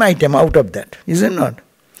select one item out of that, is it not?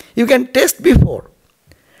 You can test before.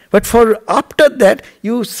 But for after that,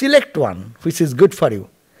 you select one which is good for you.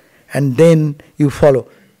 And then you follow.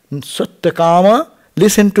 Satyakama,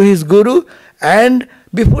 listen to his guru, and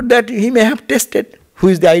before that he may have tested who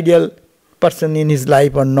is the ideal person in his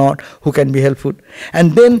life or not, who can be helpful.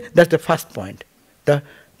 And then that's the first point.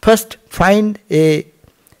 First find a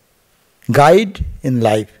guide in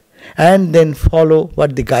life and then follow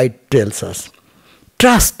what the guide tells us.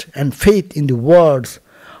 Trust and faith in the words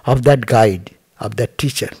of that guide, of that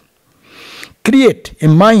teacher. Create a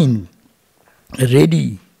mind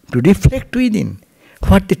ready to reflect within.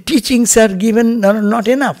 What the teachings are given are not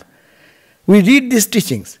enough. We read these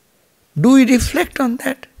teachings. Do we reflect on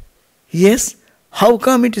that? Yes. How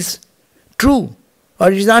come it is true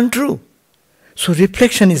or it is untrue? So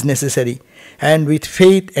reflection is necessary, and with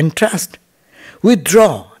faith and trust.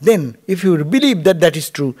 withdraw. Then, if you believe that that is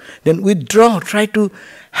true, then withdraw. Try to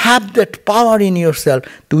have that power in yourself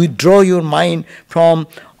to withdraw your mind from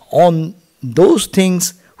on those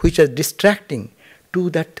things which are distracting to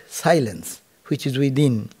that silence which is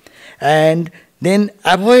within. And then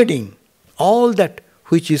avoiding all that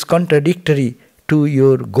which is contradictory to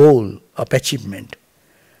your goal of achievement.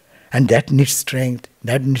 And that needs strength,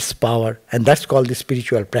 that needs power, and that's called the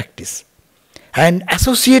spiritual practice. And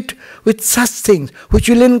associate with such things which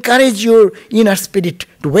will encourage your inner spirit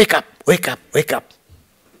to wake up, wake up, wake up.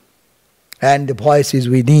 And the voice is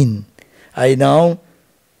within.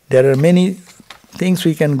 There are many things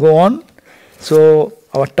we can go on. So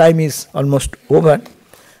our time is almost over.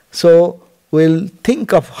 So we'll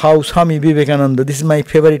think of how Swami Vivekananda, this is my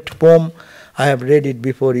favorite poem, I have read it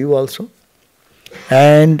before you also.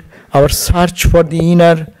 And our search for the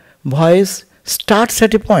inner voice starts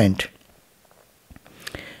at a point.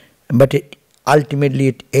 But ultimately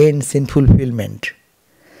it ends in fulfillment.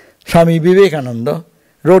 Swami Vivekananda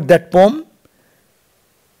wrote that poem,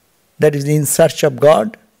 that is In Search of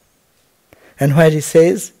God, and where he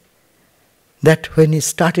says that when he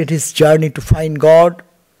started his journey to find God,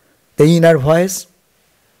 the inner voice,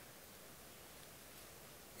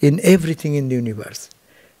 in everything in the universe,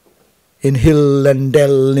 in hill and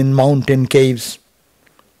dell, in mountain caves,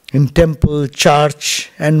 in temple, church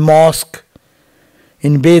and mosque,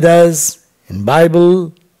 in Vedas, in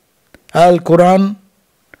Bible, Al-Quran,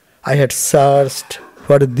 I had searched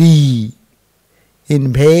for thee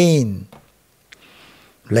in vain.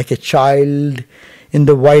 Like a child in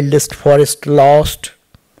the wildest forest lost,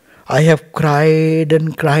 I have cried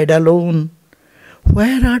and cried alone,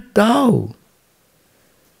 where art thou?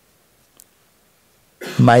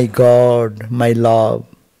 My God, my love.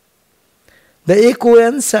 The echo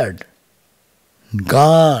answered,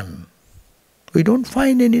 gone. We don't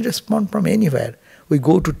find any response from anywhere. We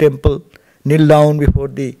go to temple, kneel down before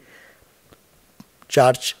the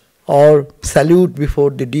church or salute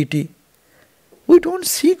before the deity. We don't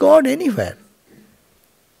see God anywhere.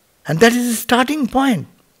 And that is the starting point.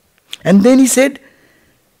 And then he said,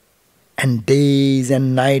 and days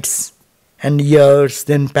and nights and years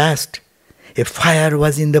then passed. A fire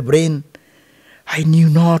was in the brain. I knew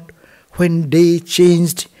not when day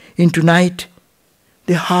changed into night.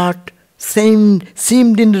 The heart seemed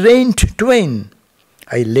in rent twain.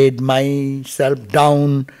 I laid myself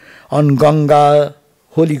down on Ganga,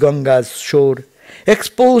 holy Ganga's shore,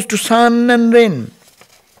 exposed to sun and rain.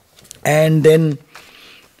 And then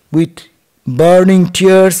with burning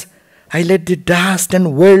tears, I let the dust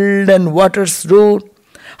and wind and waters roar.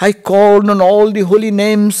 I called on all the holy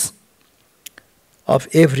names of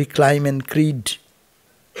every clime and creed.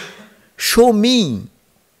 Show me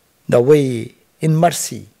the way in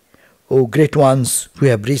mercy, O great ones who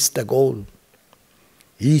have reached the goal.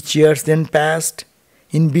 Each year then passed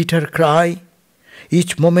in bitter cry.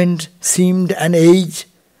 Each moment seemed an age.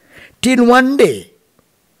 Till one day,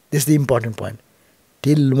 this is the important point,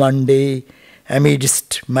 till one day,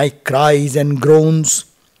 amidst my cries and groans,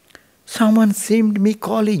 someone seemed me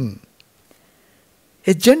calling.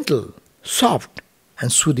 A gentle, soft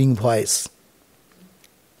and soothing voice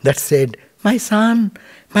that said, my son,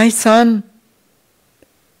 my son.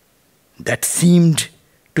 That seemed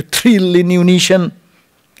to thrill in unison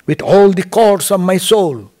with all the chords of my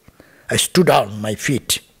soul. I stood on my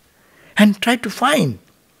feet and tried to find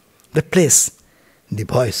the place the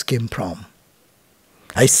voice came from.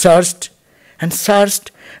 I searched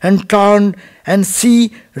and turned and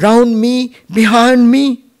see round me, behind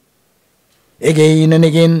me. Again and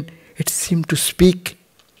again it seemed to speak,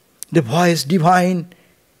 the voice divine,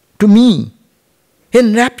 to me.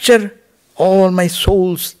 In rapture all my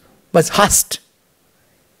souls was hushed,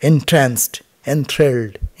 entranced,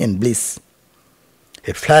 enthralled in bliss.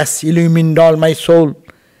 A flash illumined all my soul.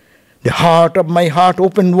 The heart of my heart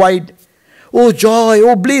opened wide. Oh joy,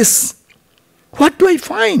 oh bliss! What do I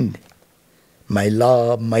find? My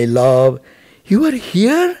love, you are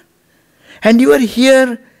here? And you are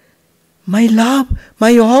here, my love,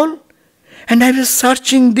 my all? And I was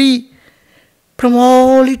searching thee from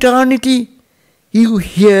all eternity. You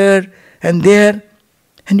here and there,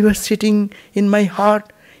 and you are sitting in my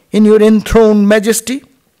heart in your enthroned majesty.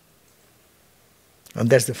 And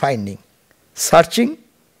that's the finding. Searching,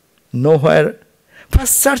 nowhere.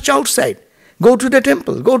 First search outside. Go to the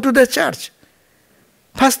temple, go to the church.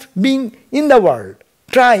 First being in the world.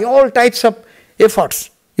 Try all types of efforts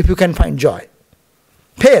if you can find joy.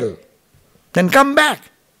 Fail. Then come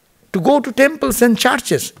back to go to temples and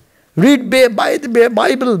churches. Read by the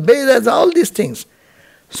Bible, Vedas, all these things.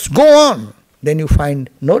 Go on. Then you find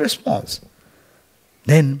no response.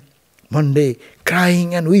 Then one day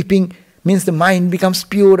crying and weeping means the mind becomes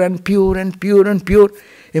pure and pure and pure and pure.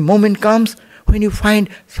 A moment comes when you find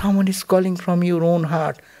someone is calling from your own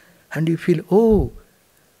heart and you feel, oh,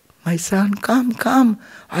 my son, come, come,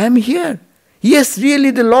 I am here. Yes,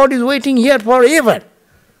 really the Lord is waiting here forever.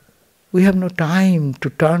 We have no time to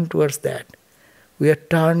turn towards that. We are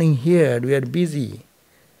turning here, we are busy.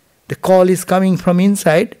 The call is coming from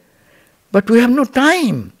inside, but we have no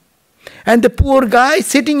time. And the poor guy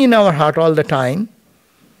sitting in our heart all the time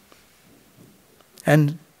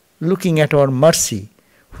and looking at our mercy,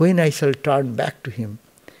 when I shall turn back to him.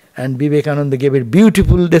 And Vivekananda gave a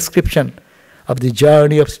beautiful description of the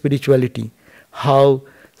journey of spirituality, how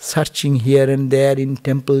searching here and there in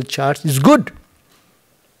temple, church is good,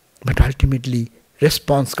 but ultimately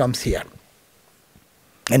response comes here.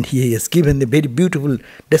 And he has given a very beautiful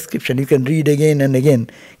description. You can read again and again,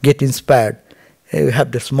 get inspired. You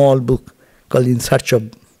have the small book called In Search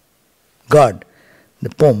of God, the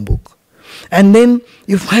poem book. And then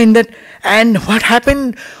you find that, and what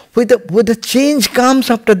happened with the change comes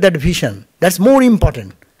after that vision. That's more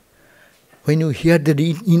important. When you hear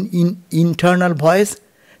the internal voice,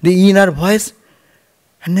 the inner voice,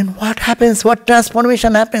 and then what happens, what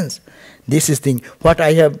transformation happens? This is the thing, what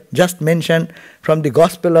I have just mentioned from the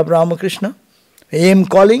Gospel of Ramakrishna, aim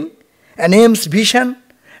calling, and aim's vision,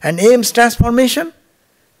 and aim's transformation.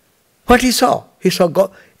 What he saw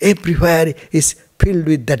God everywhere is filled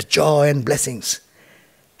with that joy and blessings.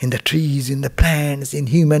 In the trees, in the plants, in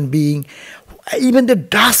human being. Even the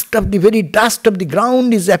dust of the very dust of the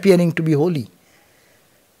ground is appearing to be holy.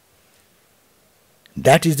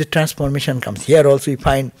 That is the transformation comes. Here also we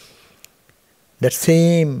find that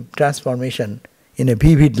same transformation in a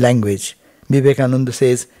vivid language. Vivekananda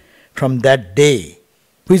says, from that day,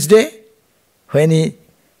 which day? When he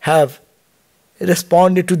have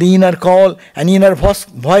responded to the inner call and inner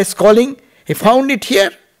voice calling, he found it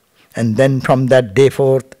here. And then from that day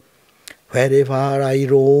forth, wherever I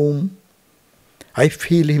roam, I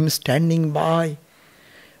feel him standing by,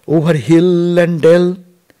 over hill and dell,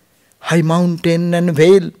 high mountain and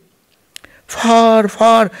vale, far,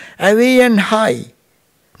 far away and high,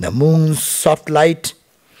 the moon's soft light,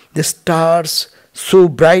 the stars so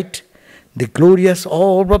bright, the glorious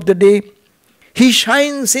orb of the day, he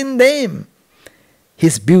shines in them.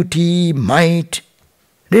 His beauty, might,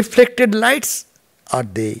 reflected lights are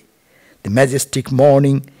they. The majestic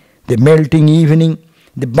morning, the melting evening,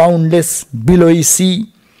 the boundless billowy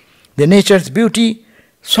sea, the nature's beauty,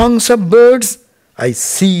 songs of birds, I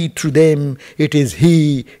see through them, it is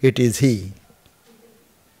he, it is he.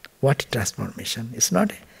 What transformation. It's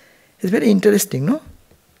very interesting, no?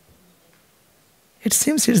 It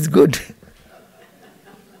seems it's good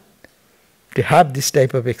to have this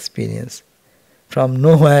type of experience. From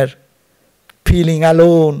nowhere, feeling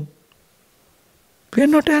alone. We are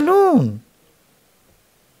not alone.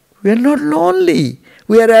 We are not lonely.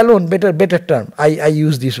 We are alone, better term. I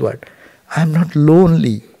use this word. I am not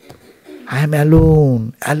lonely. I am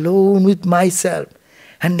alone with myself.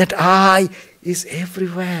 And that I is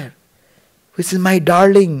everywhere, which is my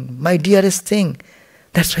darling, my dearest thing.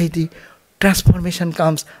 That's why the transformation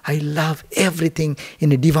comes. I love everything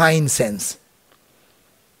in a divine sense.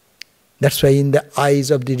 That's why in the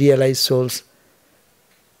eyes of the realized souls,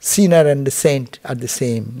 sinner and the saint are the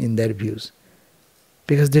same in their views.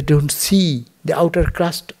 Because they don't see the outer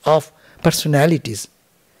crust of personalities.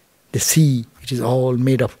 They see it is all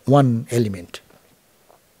made of one element.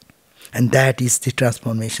 And that is the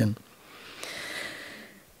transformation.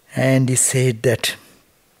 And he said that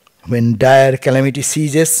when dire calamity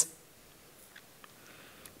seizes,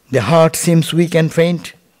 the heart seems weak and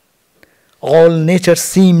faint. All nature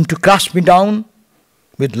seemed to crush me down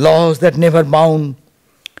with laws that never bound.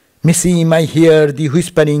 Meseem I hear thee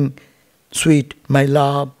whispering, sweet my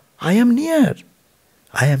love, I am near,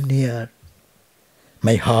 I am near.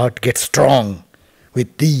 My heart gets strong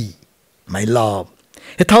with thee, my love.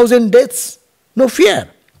 1,000 deaths, no fear.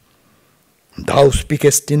 Thou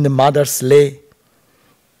speakest in the mother's lay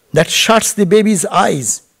that shuts the baby's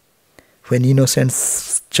eyes. When innocent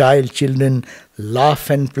children laugh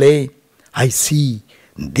and play, I see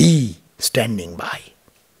thee standing by.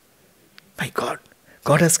 My God,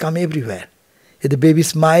 God has come everywhere. If the baby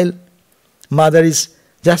smile, mother is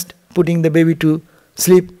just putting the baby to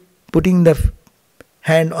sleep, putting the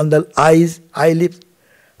hand on the eyes, eyelids.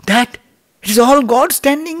 That, it is all God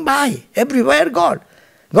standing by. Everywhere God.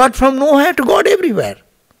 God from nowhere to God everywhere.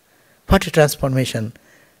 What a transformation.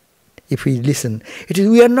 If we listen, it is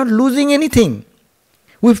we are not losing anything.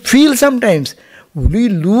 We feel sometimes, will we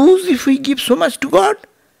lose if we give so much to God?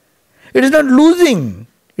 It is not losing.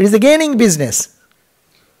 It is a gaining business.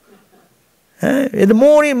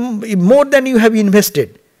 The more than you have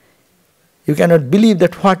invested, you cannot believe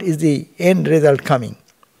that what is the end result coming.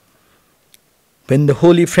 When the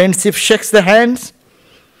holy friendship shakes the hands,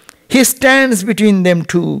 he stands between them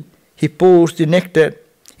two. He pours the nectar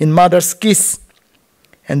in mother's kiss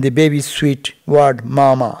and the baby's sweet word,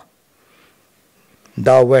 Mama.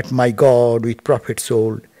 Thou art my God with prophet's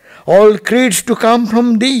soul, all creeds to come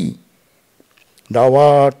from thee. Thou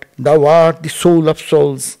art the soul of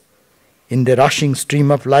souls in the rushing stream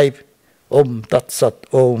of life. Om Tat Sat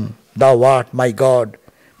Om. Thou art my God,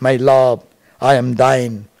 my love. I am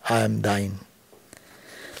thine, I am thine.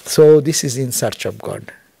 So this is in search of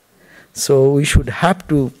God. So we should have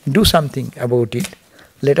to do something about it.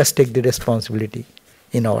 Let us take the responsibility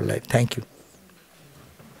in our life. Thank you.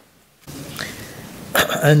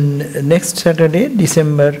 And next Saturday,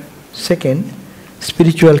 December 2nd,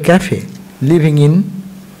 Spiritual Cafe, Living in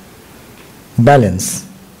Balance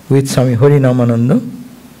with Swami Harinamananda,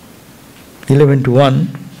 11 to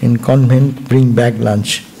 1 in convent, bring back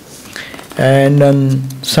lunch. And on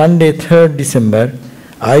Sunday, 3rd December,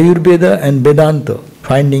 Ayurveda and Vedanta,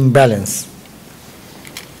 finding balance.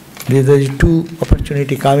 These are the two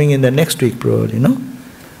opportunities coming in the next week, probably,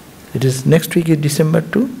 It is next week is December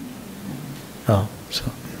 2? Oh,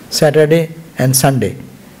 so Saturday and Sunday.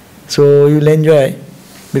 So you will enjoy,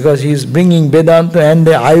 because he is bringing Vedanta and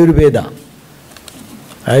the Ayurveda.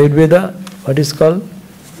 Ayurveda, what is called?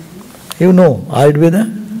 You know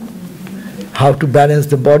Ayurveda? How to balance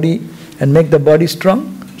the body and make the body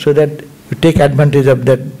strong, so that you take advantage of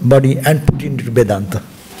that body and put it into Vedanta.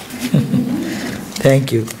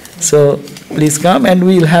 Thank you. So please come, and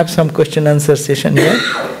we will have some question answer session here.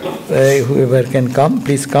 Whoever can come,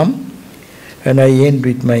 please come. And I end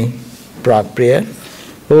with my prayer.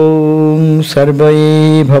 Om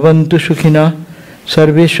Sarvaye Bhavantu Sukhina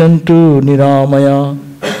Sarve Shantu Niramaya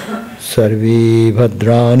Sarve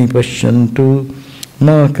Bhadrani Pashyantu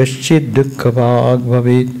Na Kaschid Dukkha Bhag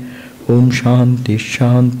Bhavet. Om Shanti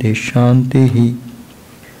Shanti Shanti.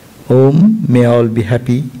 Om, may all be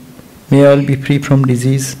happy, may all be free from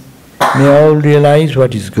disease, may all realize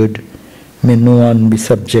what is good, may no one be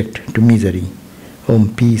subject to misery.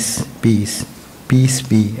 Om, peace, peace, peace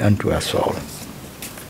be unto us all.